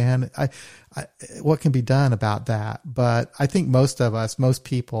know, man, what can be done about that? But I think most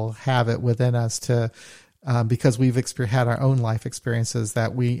people have it within us to, because we've had our own life experiences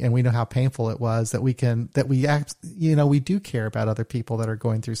and we know how painful it was, we do care about other people that are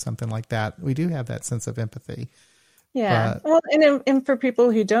going through something like that. We do have that sense of empathy. Yeah. Well, and for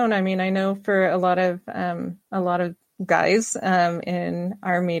people who don't, I mean, I know for a lot of guys in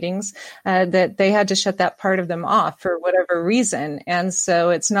our meetings that they had to shut that part of them off for whatever reason. And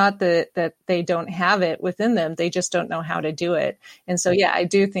so it's not that they don't have it within them. They just don't know how to do it. And so, yeah, I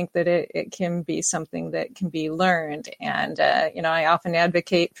do think that it can be something that can be learned. And, I often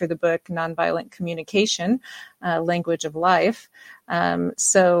advocate for the book, Nonviolent Communication, Language of Life. Because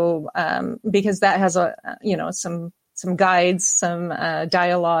that has some guides, some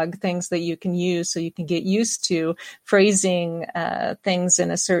dialogue, things that you can use so you can get used to phrasing things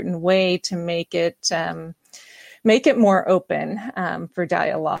in a certain way to make it more open for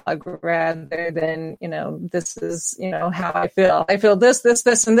dialogue, rather than, this is, how I feel. I feel this,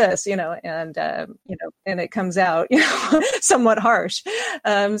 and this, and it comes out, somewhat harsh.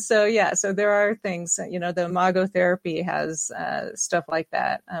 So there are things, the Imago therapy has stuff like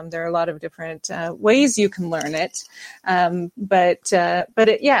that. There are a lot of different ways you can learn it. But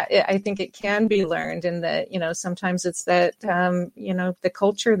I think it can be learned, in that, sometimes it's that, the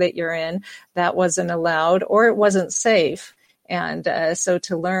culture that you're in, that wasn't allowed, or it wasn't safe. And so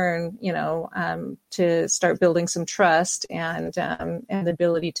to learn, to start building some trust and the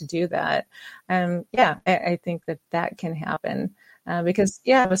ability to do that. I think that can happen. Because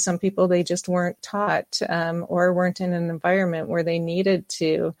with some people, they just weren't taught or weren't in an environment where they needed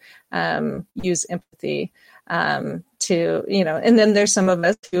to use empathy and then there's some of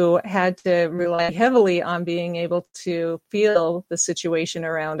us who had to rely heavily on being able to feel the situation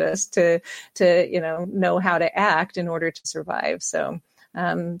around us to know how to act in order to survive. So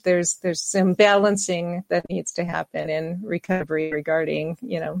there's some balancing that needs to happen in recovery regarding,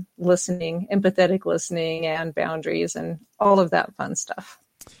 listening, empathetic listening, and boundaries, and all of that fun stuff.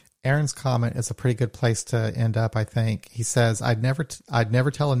 Aaron's comment is a pretty good place to end up, I think. He says, I'd never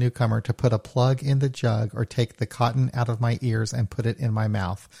tell a newcomer to put a plug in the jug or take the cotton out of my ears and put it in my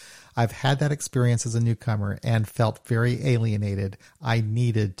mouth. I've had that experience as a newcomer and felt very alienated. I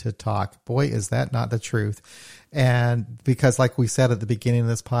needed to talk. Boy, is that not the truth. And because like we said at the beginning of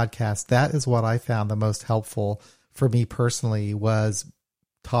this podcast, that is what I found the most helpful for me personally, was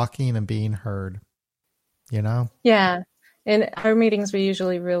talking and being heard, you know? Yeah. In our meetings, we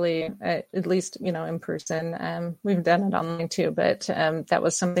usually really, at least, in person, we've done it online too, but that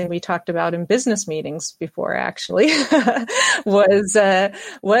was something we talked about in business meetings before, actually, was that,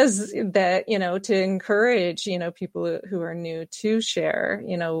 to encourage, people who are new to share,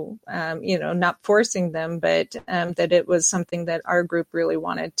 not forcing them, but that it was something that our group really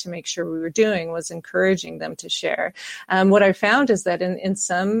wanted to make sure we were doing, was encouraging them to share. What I found is that in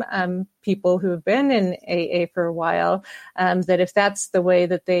some people who have been in AA for a while, that if that's the way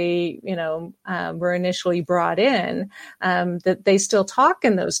that they, were initially brought in, that they still talk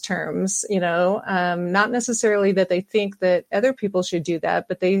in those terms, not necessarily that they think that other people should do that,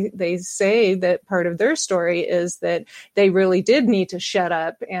 but they say that part of their story is that they really did need to shut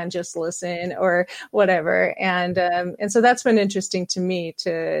up and just listen or whatever. And so that's been interesting to me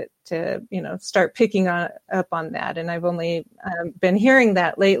to start picking up on that. And I've only been hearing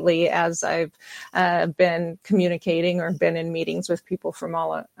that lately as I've been communicating or been in meetings with people from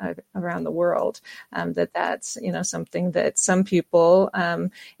all around the world, that's, something that some people,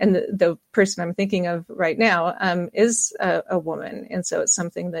 and the person I'm thinking of right now is a woman. And so it's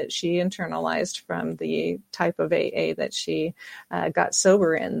something that she internalized from the type of AA that she got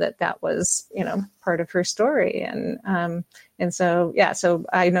sober in, that was, part of her story. And so, so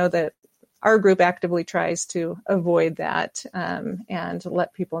I know that our group actively tries to avoid that, and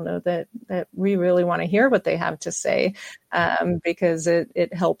let people know that we really want to hear what they have to say, because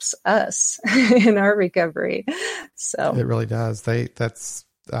it helps us in our recovery. So it really does.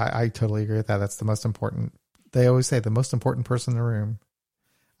 I totally agree with that. That's the most important. They always say the most important person in the room.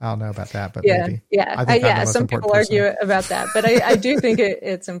 I don't know about that, but maybe. Yeah. Some people argue about that, but I do think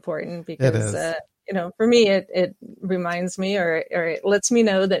it's important because, for me, it reminds me or it lets me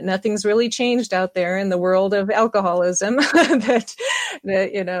know that nothing's really changed out there in the world of alcoholism. that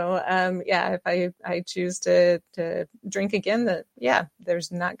if I choose to drink again,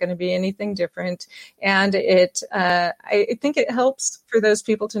 there's not going to be anything different. And I think it helps for those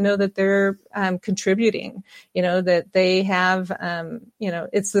people to know that they're contributing, that they have,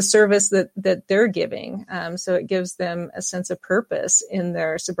 it's the service that they're giving. So it gives them a sense of purpose in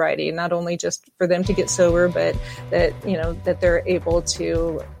their sobriety, not only just for them to get sober, but that they're able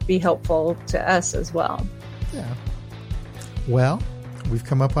to be helpful to us as well. Yeah. Well, we've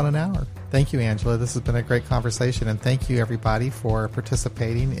come up on an hour. Thank you, Angela. This has been a great conversation, and thank you everybody for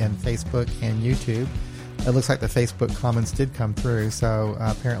participating in Facebook and YouTube. It looks like the Facebook comments did come through, so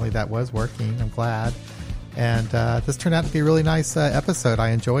apparently that was working. I'm glad. And this turned out to be a really nice episode. I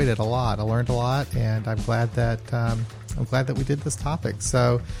enjoyed it a lot. I learned a lot, and I'm glad that we did this topic.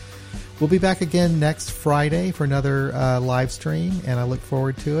 So we'll be back again next Friday for another live stream, and I look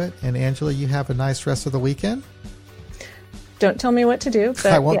forward to it. And Angela, you have a nice rest of the weekend. Don't tell me what to do.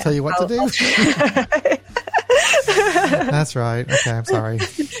 But I won't tell you what to do. That's right. Okay, I'm sorry.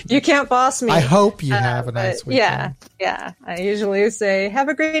 You can't boss me. I hope you have a nice weekend. Yeah. I usually say, have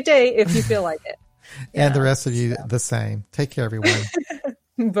a great day if you feel like it. And the rest of you, the same. Take care, everyone.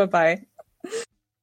 Bye-bye.